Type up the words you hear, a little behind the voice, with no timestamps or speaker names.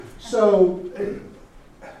So,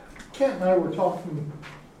 Kent and I were talking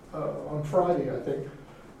on Friday, I think,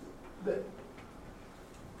 that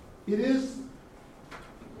it is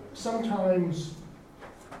sometimes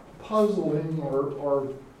puzzling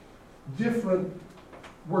or different.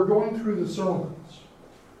 We're going through the sermons,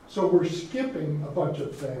 so we're skipping a bunch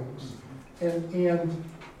of things and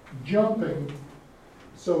jumping.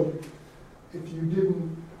 So if you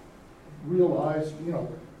didn't realize,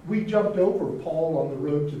 we jumped over Paul on the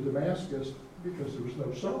road to Damascus because there was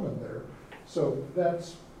no sermon there. So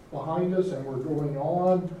that's behind us, and we're going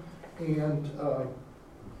on. And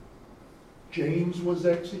James was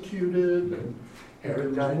executed, and Herod there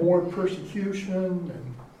was died. more persecution.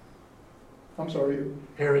 And I'm sorry.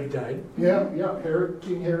 Herod died. Yeah.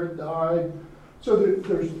 King Herod died. So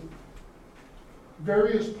there's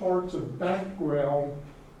various parts of background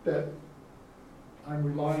that I'm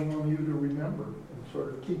relying on you to remember and sort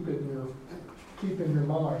of keep in your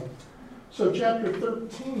mind. So chapter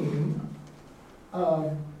 13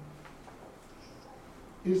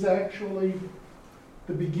 is actually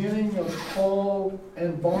the beginning of Paul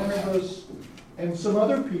and Barnabas and some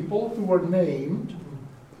other people who are named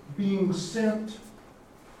being sent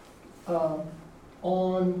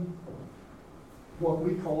on what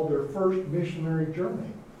we call their first missionary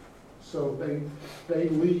journey. So they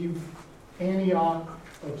leave Antioch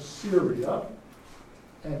of Syria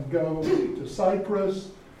and go to Cyprus,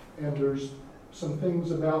 and there's some things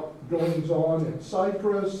about goings on in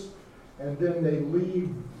Cyprus, and then they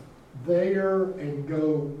leave there and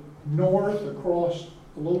go north across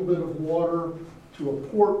a little bit of water to a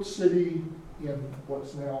port city in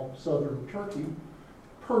what's now southern Turkey,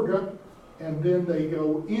 Perga, and then they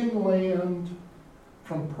go inland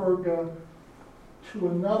from Perga to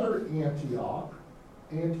another Antioch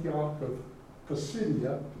of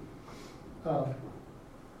Pisidia.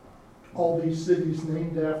 All these cities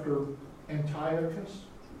named after Antiochus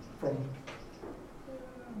from,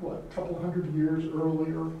 a couple hundred years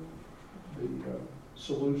earlier, the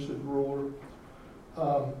Seleucid ruler.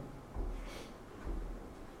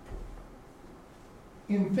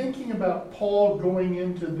 In thinking about Paul going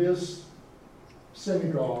into this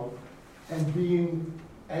synagogue and being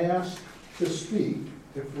asked to speak,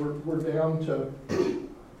 if we're down to,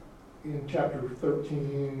 in chapter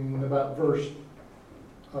 13, about verse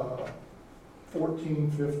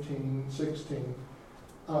 14, 15, 16,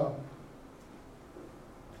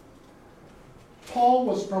 Paul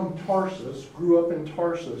was from Tarsus, grew up in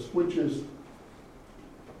Tarsus, which is,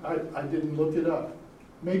 I didn't look it up,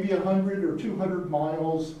 maybe 100 or 200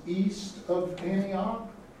 miles east of Antioch.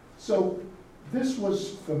 So this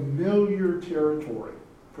was familiar territory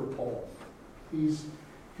for Paul. He's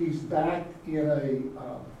back in a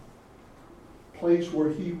place where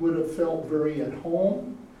he would have felt very at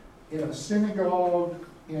home, in a synagogue,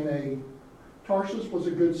 Tarsus was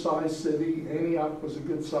a good-sized city, Antioch was a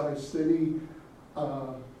good-sized city,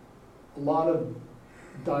 a lot of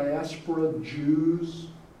diaspora Jews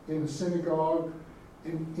in the synagogue.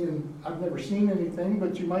 I've never seen anything,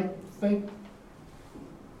 but you might think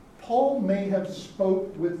Paul may have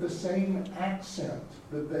spoke with the same accent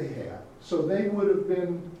that they had. So they would have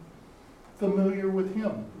been familiar with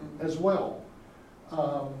him as well.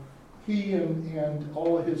 He and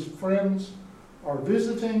all of his friends are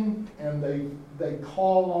visiting, and they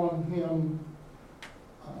call on him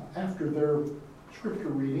after their scripture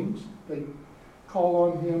readings. They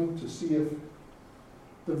call on him to see if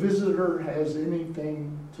the visitor has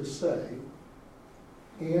anything to say,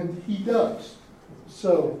 and he does.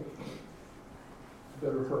 So,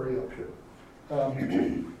 better hurry up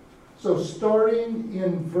here. So starting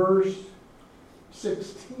in verse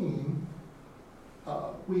 16,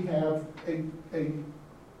 we have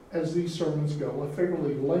as these sermons go, a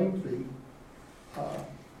fairly lengthy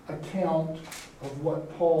account of what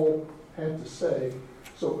Paul had to say.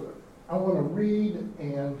 So I want to read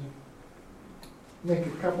and make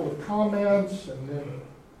a couple of comments, and then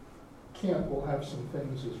Kent will have some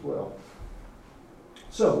things as well.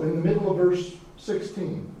 So, in the middle of verse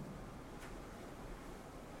 16,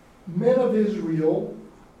 men of Israel,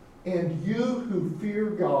 and you who fear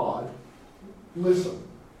God, listen.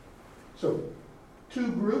 So,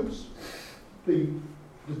 two groups, the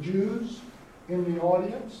Jews in the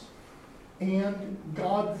audience, and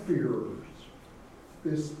God-fearers.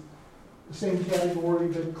 The same category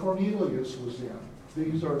that Cornelius was in.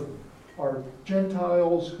 These are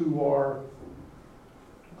Gentiles who are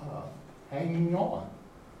hanging on,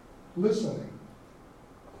 listening,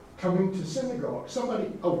 coming to synagogue.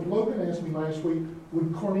 Logan asked me last week,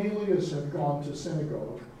 would Cornelius have gone to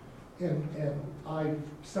synagogue? And I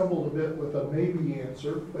stumbled a bit with a maybe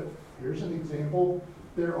answer, but here's an example.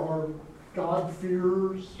 there are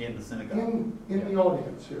God-fearers In the synagogue. in the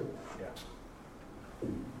audience here. Yeah.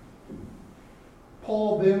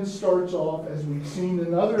 Paul then starts off, as we've seen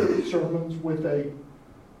in other sermons, with a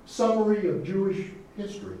summary of Jewish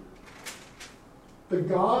history. The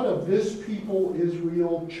God of this people,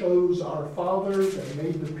 Israel, chose our fathers and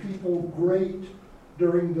made the people great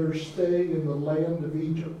during their stay in the land of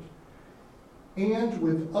Egypt. And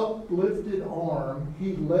with uplifted arm,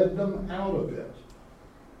 he led them out of it.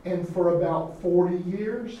 And for about 40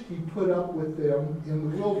 years, he put up with them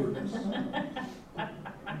in the wilderness.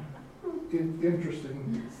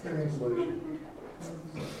 Interesting translation.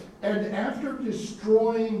 And after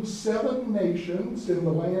destroying 7 nations in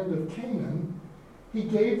the land of Canaan, he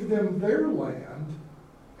gave them their land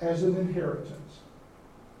as an inheritance.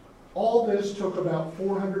 All this took about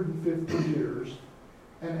 450 years,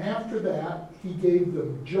 and after that, he gave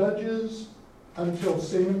them judges until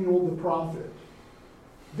Samuel the prophet.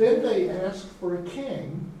 Then they asked for a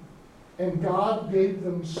king, and God gave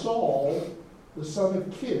them Saul, the son of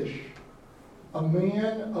Kish, a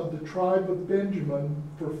man of the tribe of Benjamin,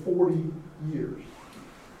 for 40 years.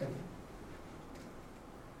 And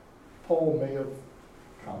Paul may have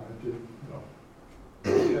commented,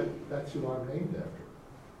 that's who I'm named after.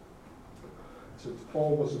 Since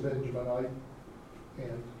Paul was a Benjaminite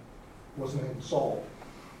and was named Saul.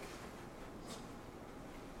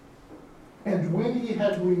 And when he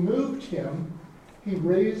had removed him, he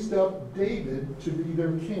raised up David to be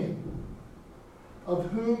their king, of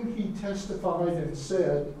whom he testified and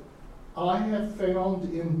said, I have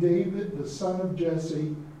found in David the son of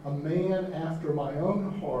Jesse a man after my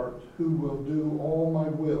own heart who will do all my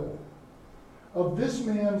will. Of this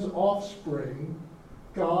man's offspring,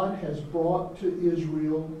 God has brought to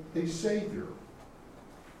Israel a Savior,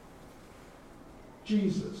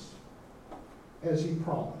 Jesus, as he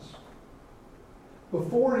promised.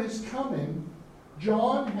 Before his coming,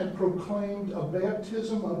 John had proclaimed a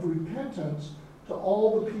baptism of repentance to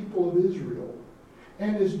all the people of Israel.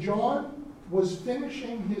 And as John was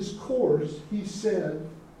finishing his course, he said,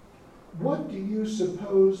 What do you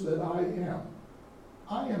suppose that I am?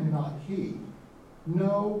 I am not he.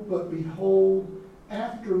 No, but behold,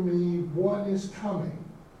 after me one is coming,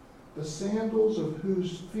 the sandals of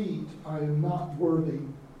whose feet I am not worthy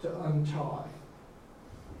to untie.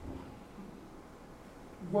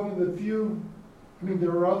 One of the few,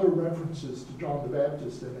 there are other references to John the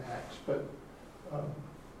Baptist in Acts, but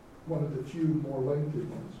one of the few more lengthy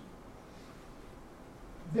ones.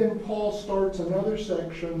 Then Paul starts another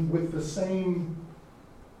section with the same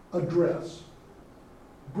address.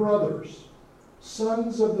 Brothers,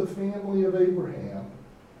 sons of the family of Abraham,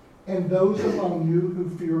 and those among you who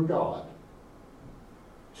fear God.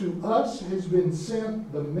 To us has been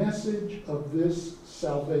sent the message of this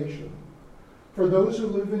salvation. For those who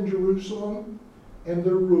live in Jerusalem and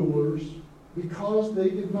their rulers, because they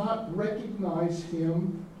did not recognize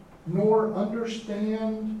him nor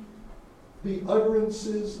understand the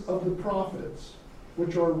utterances of the prophets,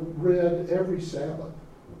 which are read every Sabbath,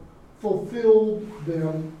 fulfilled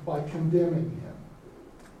them by condemning him.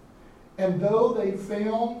 And though they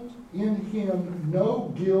found in him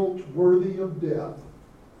no guilt worthy of death,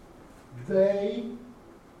 they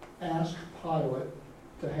asked Pilate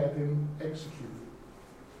to have him executed.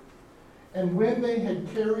 And when they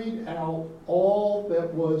had carried out all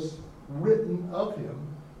that was written of him,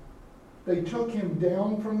 they took him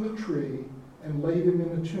down from the tree and laid him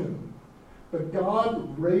in a tomb. But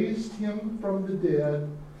God raised him from the dead,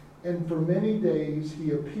 and for many days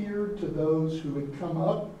he appeared to those who had come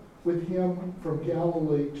up with him from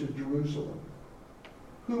Galilee to Jerusalem,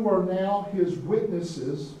 who are now his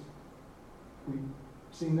witnesses. We've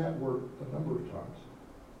seen that word a number of times.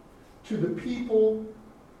 To the people,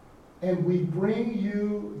 and we bring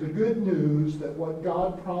you the good news that what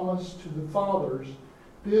God promised to the fathers,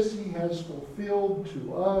 this he has fulfilled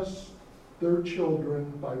to us, their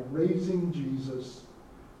children, by raising Jesus,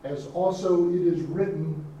 as also it is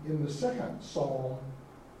written in the second psalm,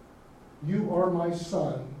 You are my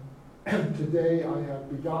son, and today I have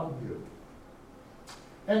begotten you.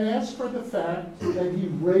 And as for the fact that he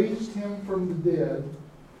raised him from the dead,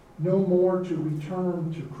 no more to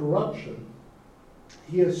return to corruption,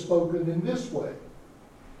 he has spoken in this way,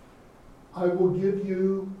 I will give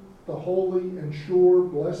you the holy and sure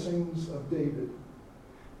blessings of David.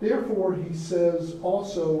 Therefore, he says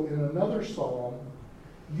also in another psalm,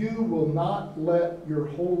 You will not let your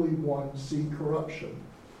Holy One see corruption.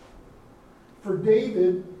 For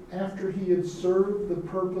David, after he had served the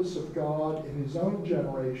purpose of God in his own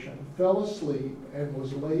generation, fell asleep and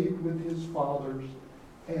was laid with his fathers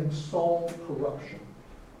and saw corruption.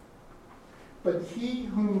 But he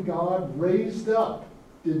whom God raised up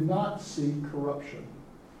did not see corruption.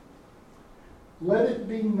 Let it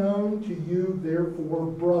be known to you, therefore,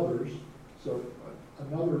 brothers, so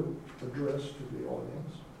another address to the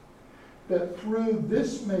audience, that through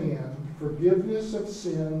this man forgiveness of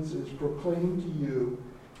sins is proclaimed to you,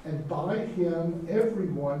 and by him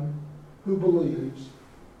everyone who believes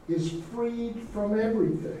is freed from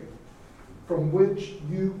everything from which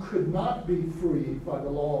you could not be freed by the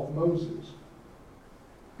law of Moses.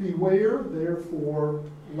 Beware, therefore,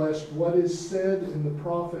 lest what is said in the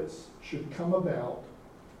prophets should come about.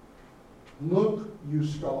 Look, you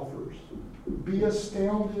scoffers, be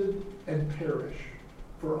astounded and perish,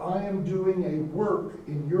 for I am doing a work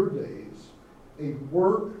in your days, a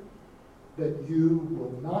work that you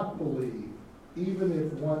will not believe, even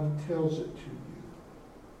if one tells it to you.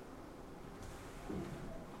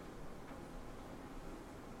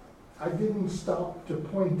 I didn't stop to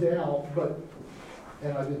point out,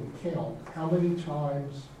 and I didn't count, how many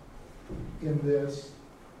times in this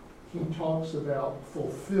he talks about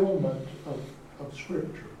fulfillment of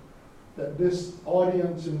Scripture. That this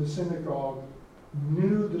audience in the synagogue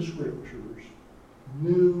knew the Scriptures,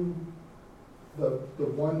 knew the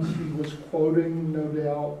ones he was quoting, no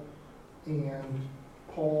doubt, and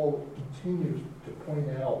Paul continues to point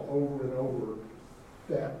out over and over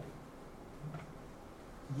that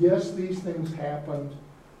yes, these things happened.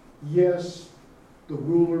 Yes, the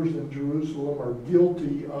rulers in Jerusalem are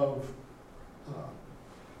guilty of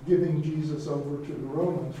giving Jesus over to the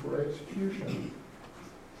Romans for execution.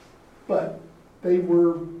 But they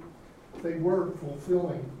were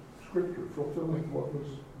fulfilling Scripture, fulfilling what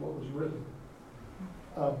was written.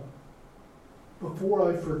 Before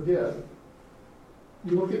I forget,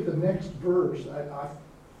 you look at the next verse. I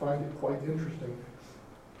find it quite interesting.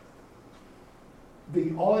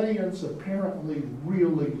 The audience apparently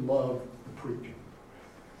really loved the preaching.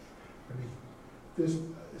 I mean, this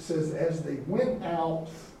says, as they went out,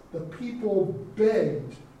 the people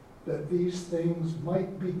begged that these things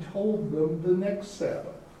might be told them the next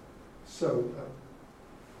Sabbath. So,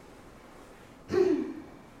 I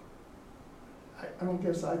don't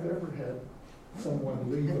guess I've ever had someone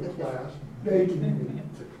leave a class begging me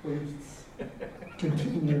to please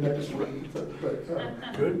continue next week.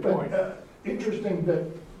 But Good point. Interesting that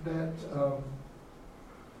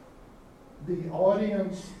the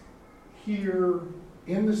audience here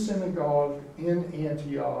in the synagogue in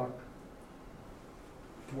Antioch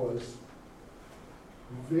was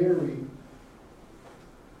very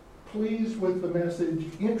pleased with the message,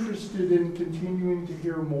 interested in continuing to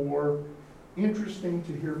hear more, interesting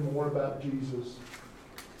to hear more about Jesus.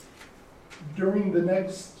 During the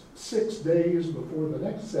next 6 days before the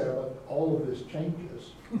next Sabbath, all of this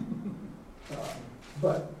changes.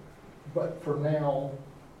 But for now,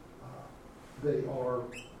 they are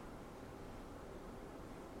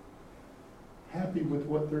happy with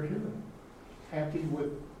what they're hearing, happy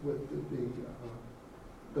with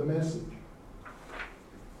the message.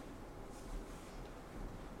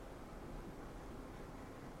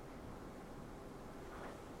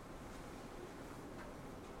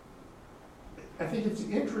 I think it's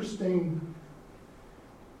interesting.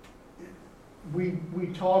 We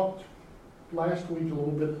talked last week a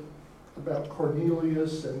little bit about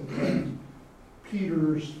Cornelius and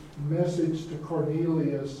Peter's message to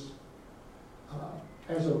Cornelius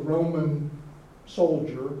as a Roman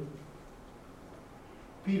soldier.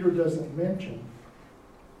 Peter doesn't mention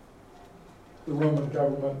the Roman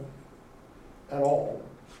government at all.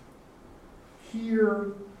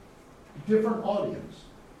 Here, different audience.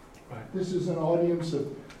 Right. This is an audience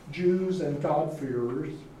of Jews and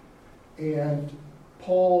God-fearers, and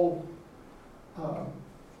Paul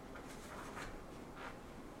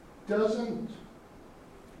doesn't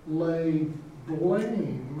lay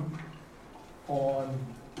blame on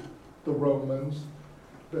the Romans,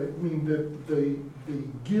 but I mean the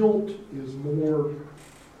guilt is more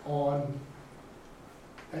on,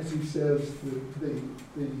 as he says,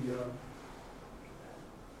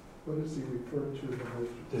 what does he refer to the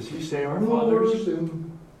most? Does he say our Rulers fathers?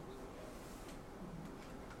 and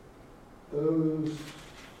those.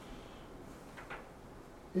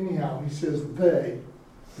 Anyhow, he says they,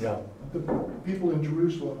 Yeah, the people in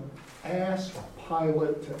Jerusalem, asked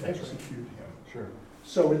Pilate to That's right. execute him. sure.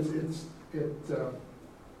 So at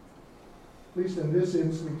least in this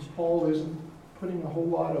instance, Paul isn't putting a whole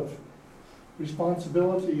lot of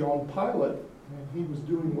responsibility on Pilate, and he was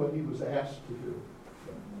doing what he was asked to do.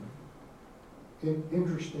 An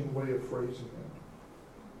interesting way of phrasing it.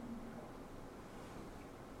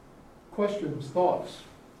 Questions, thoughts?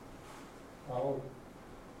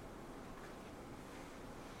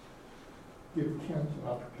 give Kent an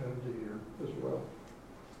opportunity here as well.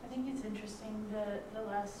 I think it's interesting, the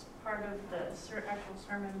last part of the actual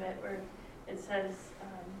sermon bit where it says,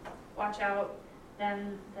 watch out,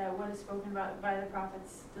 then that what is spoken about by the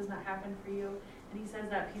prophets does not happen for you. And he says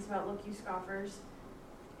that piece about, look, you scoffers.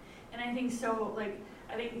 And I think so,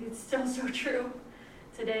 I think it's still so true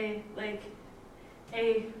today.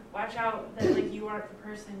 Hey, watch out that, you aren't the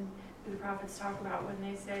person who the prophets talk about when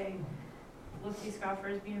they say, look, you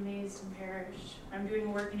scoffers, be amazed and perish. I'm doing a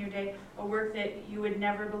work in your day, a work that you would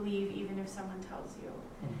never believe even if someone tells you.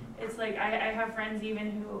 It's I have friends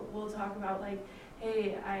even who will talk about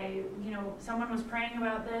hey, someone was praying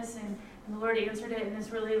about this and the Lord answered it in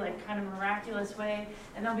this really kind of miraculous way.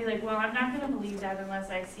 And they'll be like, well, I'm not going to believe that unless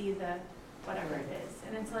I see the whatever it is.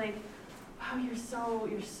 And it's wow,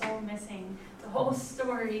 you're so missing the whole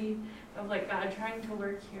story of God trying to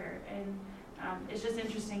work here. And it's just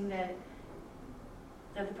interesting that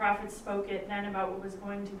the prophets spoke it then about what was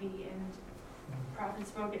going to be, and prophets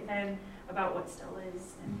spoke it then about what still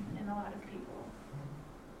is in a lot of people.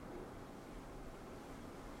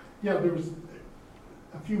 Yeah, there was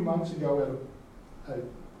a few months ago at a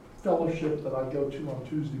fellowship that I go to on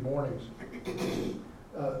Tuesday mornings,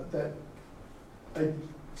 that a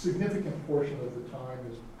significant portion of the time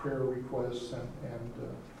is prayer requests, and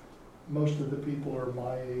most of the people are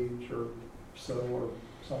my age or so, or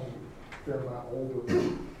some a fair amount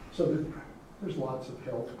older. So there's lots of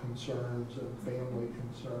health concerns and family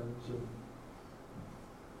concerns and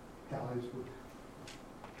guys with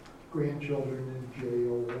grandchildren in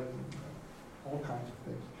jail and all kinds of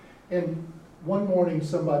things. And one morning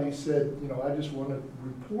somebody said, I just want to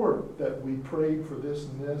report that we prayed for this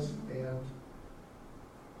and this, and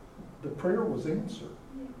the prayer was answered.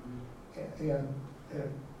 And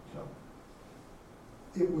so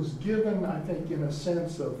it was given, I think, in a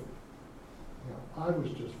sense of, I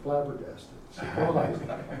was just flabbergasted, surprised.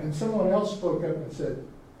 And someone else spoke up and said,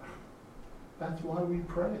 that's why we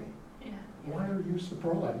pray. Yeah. Why are you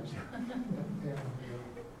surprised? and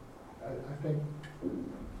I think,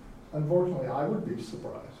 unfortunately, I would be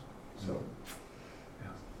surprised. So,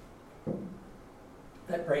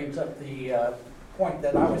 That brings up the point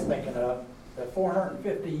that I was thinking of, the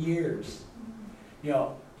 450 years.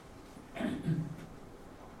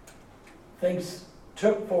 Things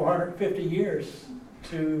took 450 years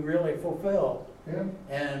to really fulfill. yeah.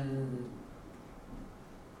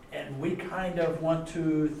 And we kind of want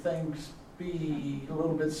to things be a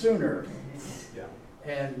little bit sooner. Yeah.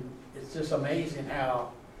 And it's just amazing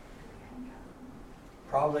how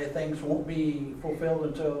probably things won't be fulfilled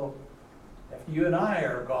until if you and I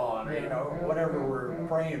are gone, or, whatever we're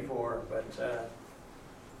praying for. But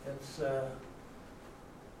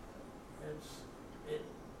it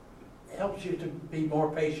helps you to be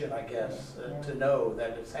more patient, I guess, to know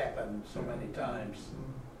that it's happened so many times.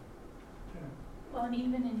 Well, and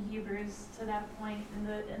even in Hebrews, to that point, in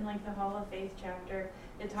the Hall of Faith chapter,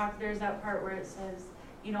 there's that part where it says,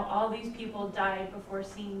 all these people died before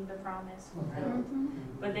seeing the promise fulfilled,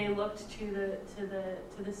 but they looked to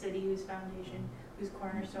the city whose foundation, whose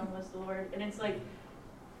cornerstone was the Lord. And it's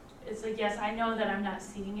yes, I know that I'm not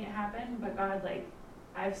seeing it happen, but God,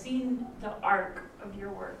 I've seen the arc of your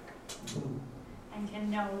work, and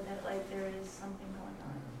can know that there is something going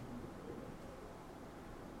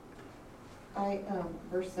on.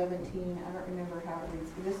 Verse 17, I don't remember how it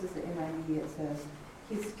reads, but this is the NIV. It says,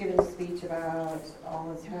 he's given a speech about all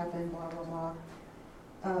that's happened, blah, blah,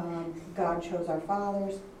 blah. God chose our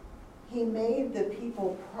fathers. He made the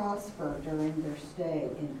people prosper during their stay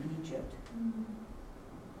in Egypt. And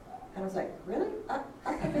I was like, really? I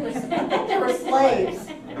thought they were slaves.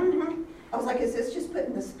 I was like, is this just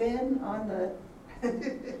putting the spin on the...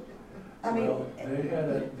 I mean, Well, they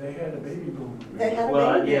had a baby boom. they had a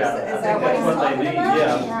Well, baby. yeah, Is I that think what he's that's what they talking mean, about? yeah,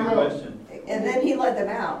 that's a good question. And then he led them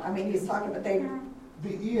out. I mean, he's talking about The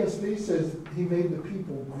ESV says he made the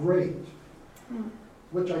people great,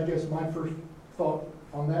 which I guess my first thought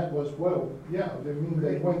on that was, well, yeah, they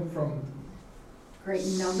went from great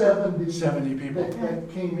number. 70 people.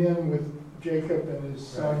 that came in with Jacob and his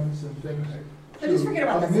sons and things. But just forget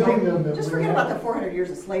about to the a million that just went forget about out. the 400 years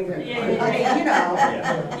of slavery. Yeah, I mean,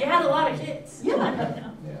 Yeah. You had a lot of kids. Yeah.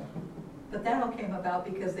 Yeah. But that all came about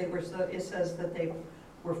because they were it says that they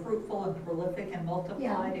were fruitful and prolific and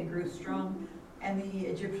multiplied and grew strong, and the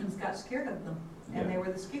Egyptians got scared of them, and they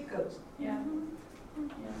were the scapegoats. Yeah.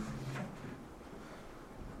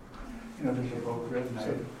 There's a book written,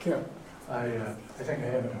 So, Kim, I think I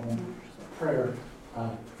have it at home, prayer,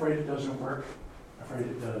 afraid it doesn't work, afraid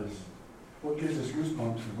it does. What gives us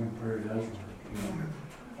goosebumps is when prayer does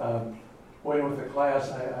work. boy, with the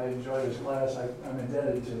class, I enjoyed this class. I'm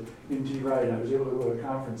indebted to N.T. Wright. I was able to go to a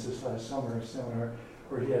conference this last summer, a seminar,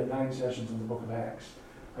 where he had 9 sessions in the book of Acts.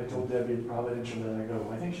 I told Debbie providentially that I go.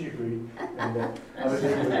 I think she agreed, and I was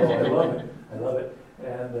able to go. I love it. I love it.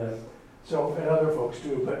 And so, and other folks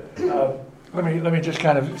too. But let me just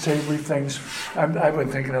kind of say brief things I've been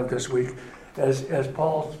thinking of this week as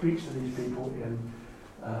Paul speaks to these people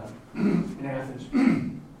in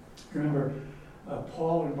Athens. Remember,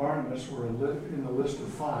 Paul and Barnabas were in the list of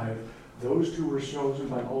 5. Those 2 were chosen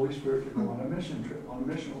by the Holy Spirit to go on a mission trip, on a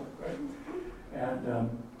mission work, right?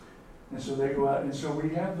 And so they go out, and so we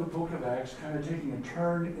have the book of Acts kind of taking a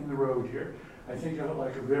turn in the road here. I think of it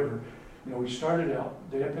like a river. You know, we started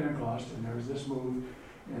out day of Pentecost, and there was this move,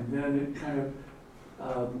 and then it kind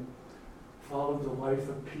of followed the life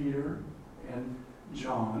of Peter and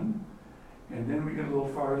John, and then we get a little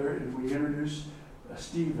farther, and we introduce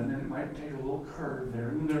Stephen, and it might take a little curve there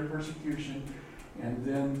in their persecution, and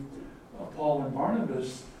then Paul and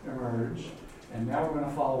Barnabas emerge, and now we're going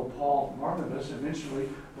to follow Paul and Barnabas. Eventually,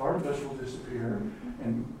 Barnabas will disappear,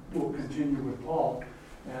 and we'll continue with Paul.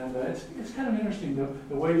 And it's kind of interesting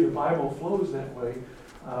the way the Bible flows that way.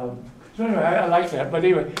 So anyway, I like that. But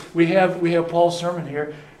anyway, we have Paul's sermon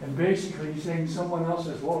here, and basically he's saying someone else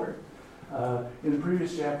is Lord. In the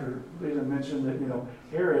previous chapter, Leland mentioned that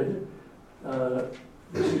Herod.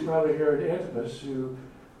 This is probably Herod Antipas, who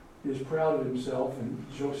is proud of himself, and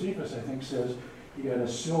Josephus, I think, says he had a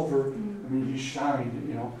silver, he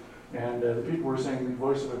shined, and the people were saying the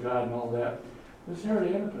voice of a god and all that. This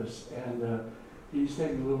Herod Antipas, and he's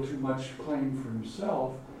taking a little too much claim for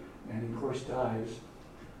himself, and he, of course, dies.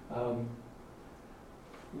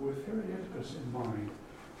 With Herod Antipas in mind,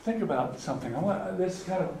 think about something. This is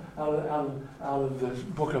kind of out of the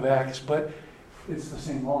book of Acts, but it's the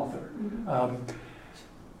same author.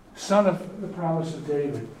 Son of the promise of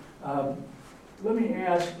David. Let me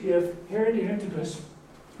ask, if Herod Antipas,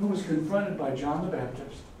 who was confronted by John the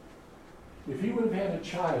Baptist, if he would have had a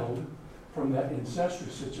child from that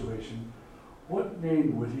incestuous situation, what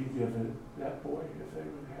name would he give that boy if they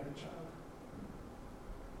would have had a child?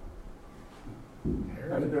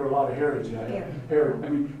 I mean, there were a lot of Herods, Herod. I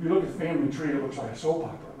mean, you look at the family tree, it looks like a soap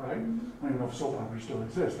opera, right? I don't even know if soap operas still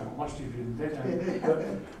exist. I don't watch TV in the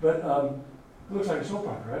daytime. But it looks like a soap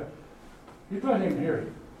opera, right? He probably named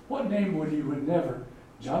Herod. What name would he would never?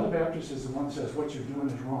 John the Baptist is the one who says, what you're doing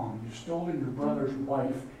is wrong. You've stolen your brother's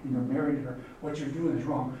wife and you're married her. What you're doing is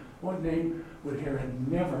wrong. What name would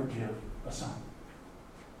Herod never give a son?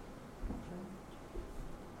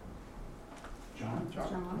 John?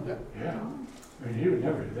 Yeah. I mean, he would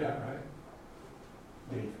never do that, right?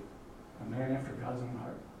 David, a man after God's own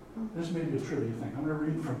heart. This may be a trivia thing. I'm going to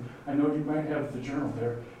read from, I know you might have the journal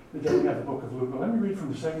there. It doesn't have the book of Luke, but let me read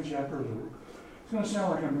from the 2nd chapter of Luke. It's going to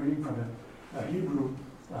sound like I'm reading from a Hebrew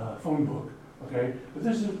phone book, okay? But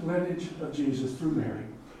this is the lineage of Jesus through Mary.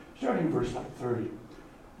 Starting in verse 30.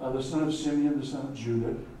 The son of Simeon, the son of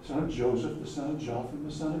Judah, the son of Joseph, the son of Jotham,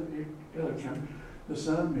 the son of Eliakim, the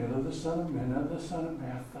son of Mila, the son of Menna, the son of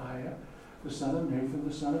Mathiah, the son of Nathan,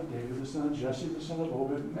 the son of David, the son of Jesse, the son of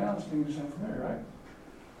Obed. Now it's being sent from Mary, right?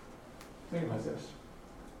 Think about this.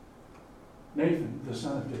 Nathan, the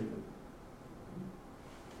son of David.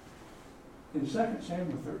 In 2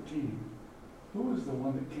 Samuel 13, who was the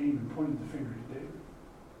one that came and pointed the finger to David?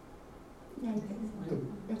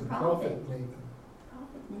 The prophet Nathan.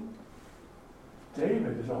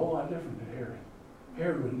 David is a whole lot different than Herod.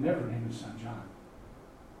 Herod would never name his son John.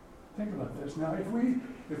 Think about this. Now, if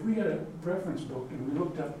we had a reference book and we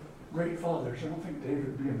looked up great fathers, I don't think David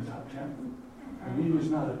would be in the top 10. I mean, he was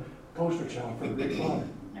not a poster child for a great father.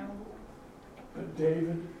 No. But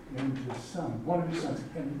David named his son, one of his sons,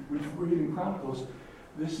 and we read in Chronicles,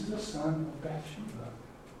 this is a son of Bathsheba.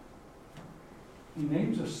 He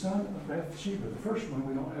names a son of Bathsheba. The first one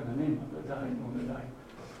we don't have the name of, that died when they died.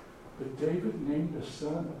 But David named a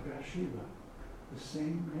son of Bathsheba, the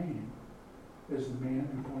same name as the man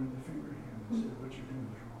who pointed the finger at him and said, what you're doing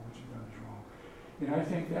is wrong, what you've done is wrong. And I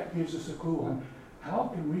think that gives us a clue on how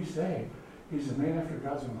can we say he's a man after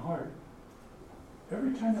God's own heart.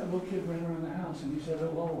 Every time that little kid ran around the house and he said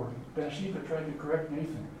hello, or Bathsheba tried to correct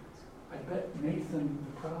Nathan, I bet Nathan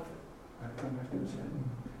the prophet I'd come back to his head.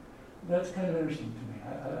 That's kind of interesting to me.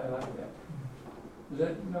 I like that. Does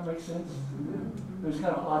that not make sense? It's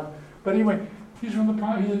kind of odd. But anyway, he's from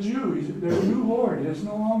the he's a Jew. There's a new Lord. It's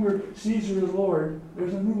no longer Caesar is Lord.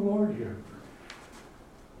 There's a new Lord here.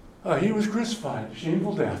 He was crucified,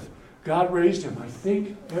 shameful death. God raised him. I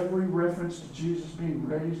think every reference to Jesus being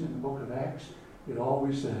raised in the book of Acts, it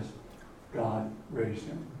always says God raised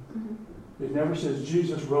him. It never says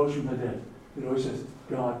Jesus rose from the dead. It always says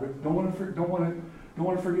God, but don't want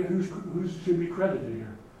to forget who should be credited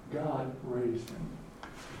here. God raised him.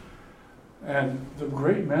 And the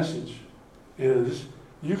great message is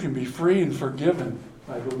you can be free and forgiven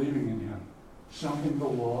by believing in him. Something the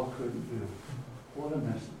law couldn't do. What a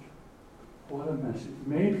message. What a message.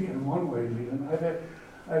 Maybe in one way, Leland,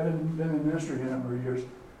 I've been in ministry a number of years.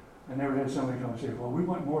 I never had somebody come and say, well, we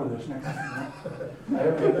want more of this next time. I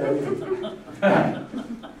haven't had that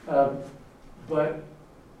either. But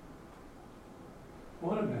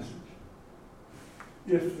what a message.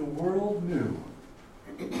 If the world knew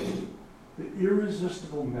the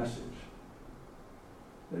irresistible message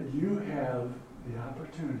that you have the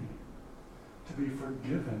opportunity to be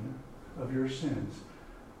forgiven of your sins,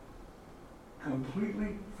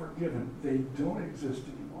 completely forgiven, they don't exist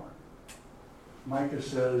anymore. Micah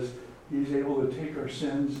says he's able to take our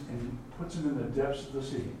sins and he puts them in the depths of the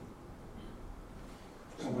sea.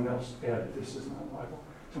 Someone else added, this is not the Bible,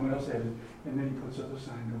 someone else added, and then he puts up a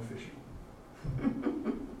sign, no fishing.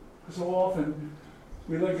 So often,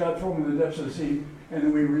 we let God throw them in the depths of the sea, and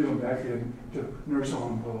then we reel them back in to nurse on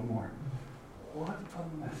them a little more. What a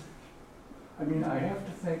message. I mean, I have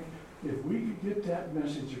to think, if we could get that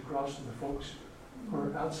message across to the folks who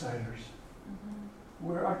are outsiders,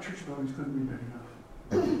 where our church buildings couldn't be big enough,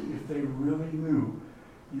 if they really knew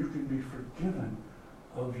you could be forgiven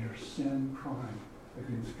of your sin crime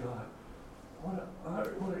against God. What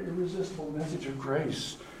an irresistible message of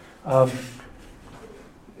grace. Oh,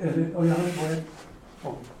 yeah, honey, go ahead.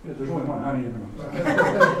 Oh, yeah, there's only one honey in the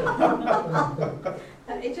room.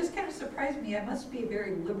 It just kind of surprised me. I must be a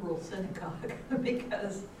very liberal synagogue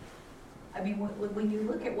because, I mean, when you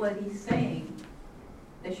look at what he's saying,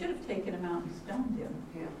 they should have taken him out and stoned him.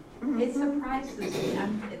 Yeah. It surprises me.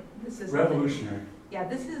 This is Revolutionary. Yeah,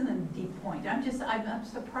 this isn't a deep point. I'm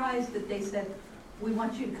surprised that they said, we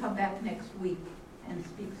want you to come back next week and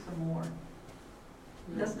speak some more.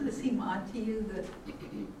 Doesn't it seem odd to you that,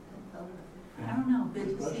 I don't know,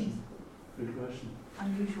 it just seems Good question.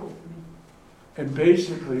 unusual to me. And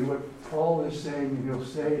basically what Paul is saying, and he'll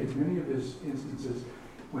say in many of his instances,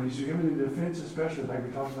 when he's given the defense, especially like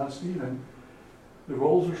we talked about Stephen, the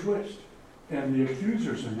roles are switched. And the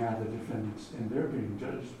accusers are now the defendants, and they're being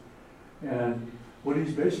judged. And what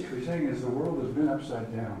he's basically saying is the world has been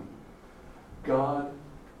upside down. God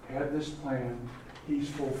had this plan. He's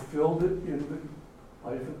fulfilled it in the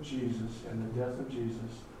life of Jesus and the death of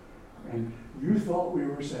Jesus. And you thought we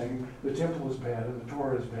were saying the temple is bad and the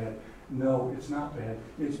Torah is bad. No, it's not bad.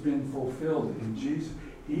 It's been fulfilled in Jesus.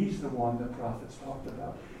 He's the one that prophets talked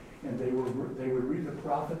about. And they would read the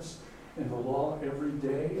prophets and the law every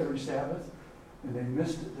day, every Sabbath, and they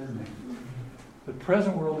missed it, didn't they? The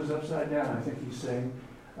present world is upside down, I think he's saying.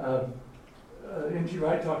 N.T.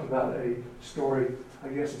 Wright talked about a story, I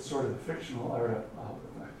guess it's sort of a fictional or a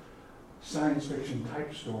science fiction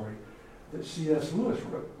type story that C.S. Lewis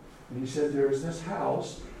wrote. And he said there's this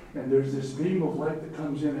house and there's this beam of light that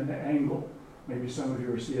comes in at an angle. Maybe some of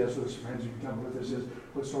you are C.S. Lewis friends, you can tell me what this is,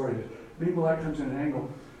 what story it is. Beam of light comes in at an angle.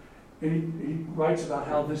 And he writes about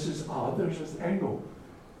how this is odd, there's this angle.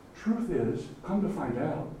 Truth is, come to find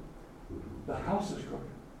out, the house is crooked.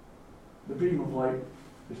 The beam of light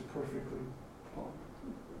is perfectly plumb.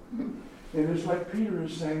 And it's like Peter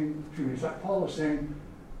is saying, it's like Paul is saying,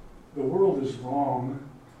 the world is wrong,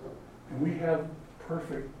 and we have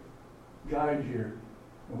perfect guide here,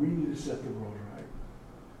 and we need to set the world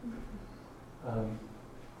right.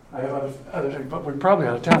 I have other things, but we're probably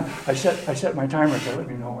out of time. I set my timer, so let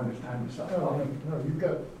me know when it's time to stop. No, you've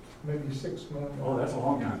got maybe 6 months. Oh, that's a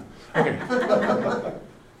long time. Okay.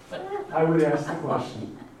 I would ask the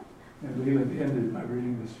question, and Leland ended by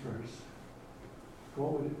reading this verse.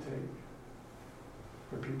 What would it take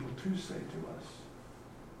for people to say to us,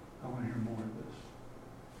 I want to hear more of this?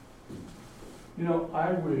 You know,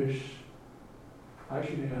 I wish I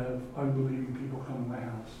should have unbelieving people come to my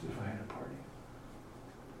house if I had a party.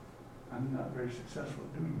 I'm not very successful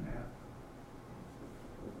at doing that.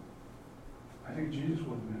 I think Jesus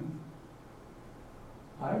would have been.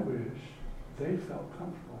 I wish they felt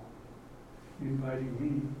comfortable inviting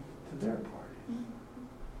me to their parties.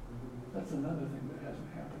 That's another thing that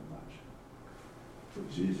hasn't happened much.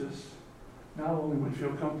 But Jesus not only would feel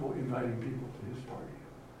comfortable inviting people to his party,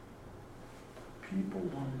 people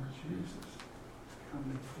wanted Jesus to come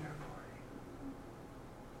to their party.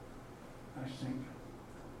 I think,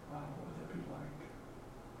 wow, what would that be like?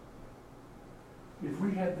 If we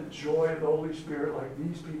had the joy of the Holy Spirit like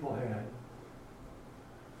these people had,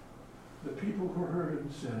 the people who heard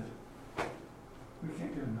it said, we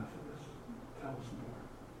can't get enough of this. Tell us more.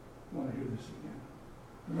 I want to hear this again.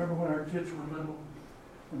 Remember when our kids were little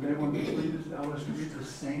And they want us to read the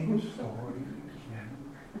same story again.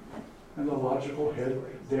 And the logical head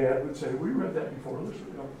dad would say, we read that before, let's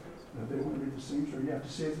read it. No, they want to read the same story. You have to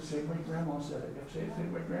say it the same way Grandma said it. You have to say it the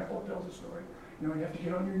same way Grandpa tells the story. You know, you have to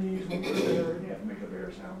get on your knees when you're there, and you have to make a bear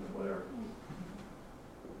sound or whatever.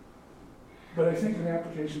 But I think an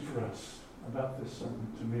application for us about this sermon,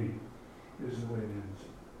 to me, is the way it ends.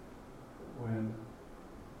 When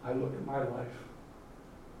I look at my life,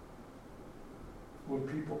 would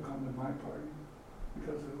people come to my party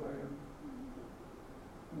because of who I am?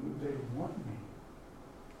 And would they want me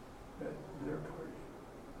at their party?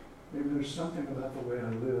 Maybe there's something about the way I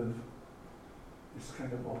live that's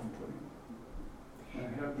kind of off-putting. And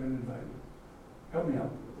I have been invited. Help me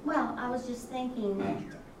out. Well, I was just thinking that,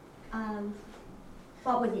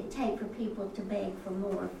 what would it take for people to beg for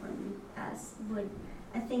more from us?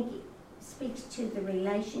 I think it speaks to the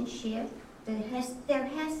relationship. There has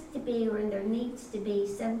to be, or there needs to be,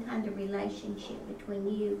 some kind of relationship between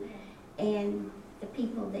you and the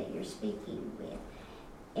people that you're speaking with.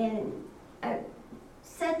 And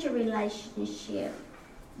such a relationship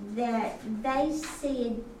that they see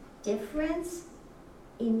a difference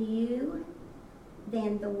in you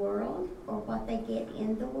than the world, or what they get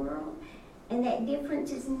in the world. And that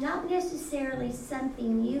difference is not necessarily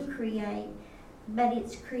something you create, but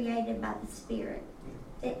it's created by the Spirit.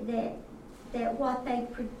 That what they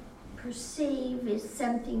perceive is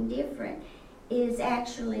something different is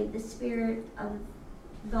actually the Spirit of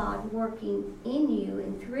God working in you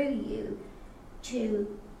and through you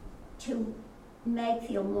to make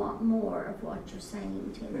them want more of what you're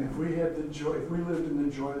saying to them. And if we had the joy, if we lived in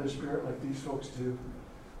the joy of the Spirit like these folks do,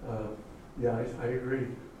 yeah, I agree.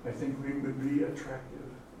 I think we would be attractive.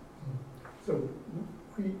 So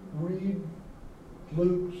read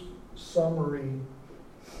Luke's summary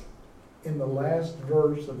in the last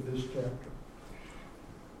verse of this chapter,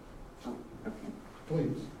 Oh, okay.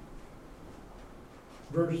 please.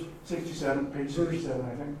 Verse 67, page 67,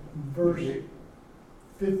 I think. verse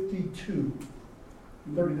 52.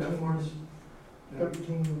 Can you read that for us? Yeah.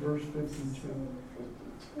 13, verse 52.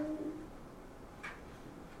 52.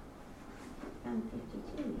 I'm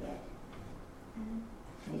 52 yet.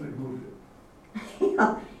 Somebody moved it.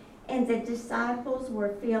 And the disciples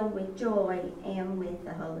were filled with joy and with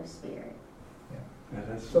the Holy Spirit. Yeah,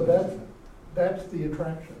 that's. So that's the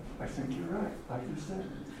attraction. I think you're right, like you said.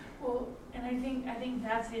 Well, and I think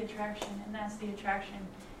that's the attraction, and that's the attraction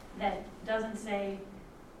that doesn't say,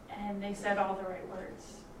 and they said all the right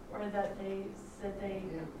words, or that they said they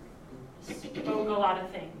spoke a lot of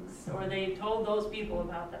things, or they told those people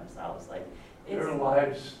about themselves, like, it's. Their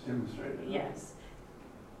lives demonstrated. Yes.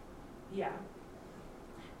 Yeah.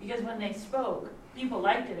 Because when they spoke, people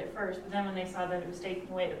liked it at first, but then when they saw that it was taking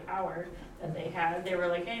away the power that they had, they were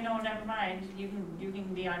like, hey, no, never mind, you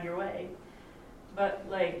can be on your way. But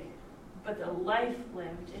the life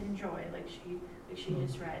lived in joy, like she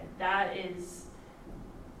just read,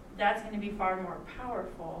 that's gonna be far more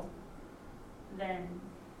powerful than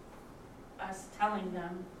us telling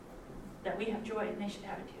them that we have joy and they should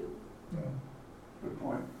have it too. Yeah. Good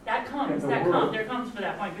point. There comes for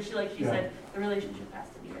that point, but she Yeah. said, the relationship has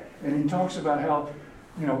to be there. And he talks about how,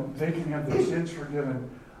 they can have their sins forgiven.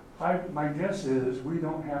 My guess is we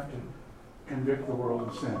don't have to convict the world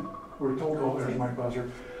of sin. We're told, oh, there's my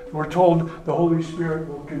buzzer. We're told the Holy Spirit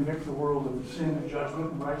will convict the world of sin and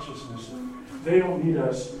judgment and righteousness. They don't need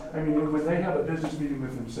us. I mean, when they have a business meeting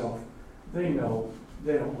with themselves, they know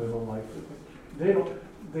they don't live a life that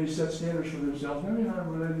they set standards for themselves, maybe not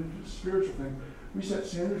related to spiritual things. We set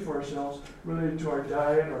standards for ourselves related to our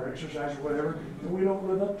diet or exercise or whatever, and we don't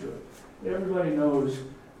live up to it. Everybody knows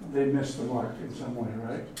they missed the mark in some way,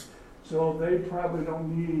 right? So they probably don't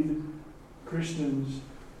need Christians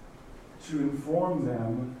to inform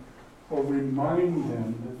them or remind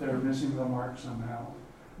them that they're missing the mark somehow.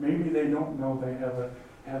 Maybe they don't know they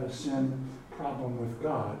have a sin problem with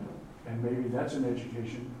God, and maybe that's an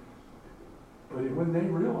education. But when they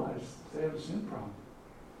realize they have a sin problem,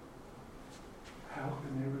 how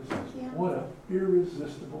can they resist? Yeah. What an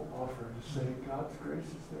irresistible offer to say God's grace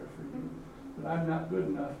is there for you, but I'm not good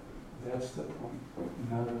enough. That's the point.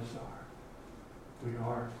 None of us are. We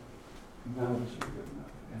are. None of us are good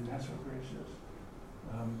enough, and that's what grace is.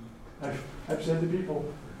 I've said to people,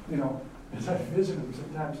 as I visit them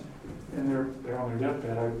sometimes, and they're on their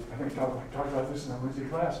deathbed. I think I talked about this in the Wednesday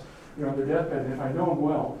class. They're on their deathbed, and if I know them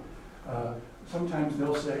well, sometimes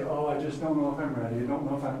they'll say, oh, I just don't know if I'm ready. I don't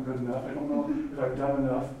know if I'm good enough. I don't know if I've done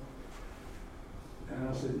enough. And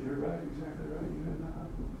I'll say, you're right, exactly right. You did not.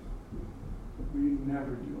 We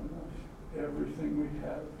never do enough. Everything we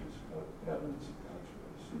have is evidence of God's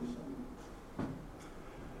grace.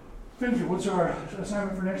 Thank you. What's our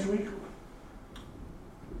assignment for next week?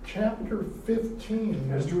 Chapter 15.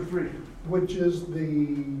 Has 2 or 3. Which is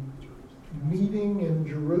the meeting in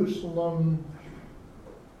Jerusalem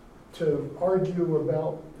to argue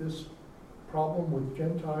about this problem with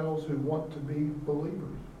Gentiles who want to be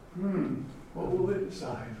believers. What will they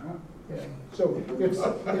decide, huh? Yeah, so it's,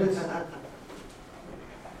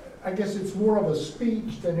 I guess it's more of a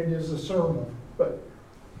speech than it is a sermon, but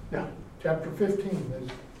Yeah. chapter 15 is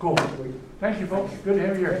Cool. this week. Thank you, folks. Good to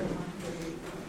have you here.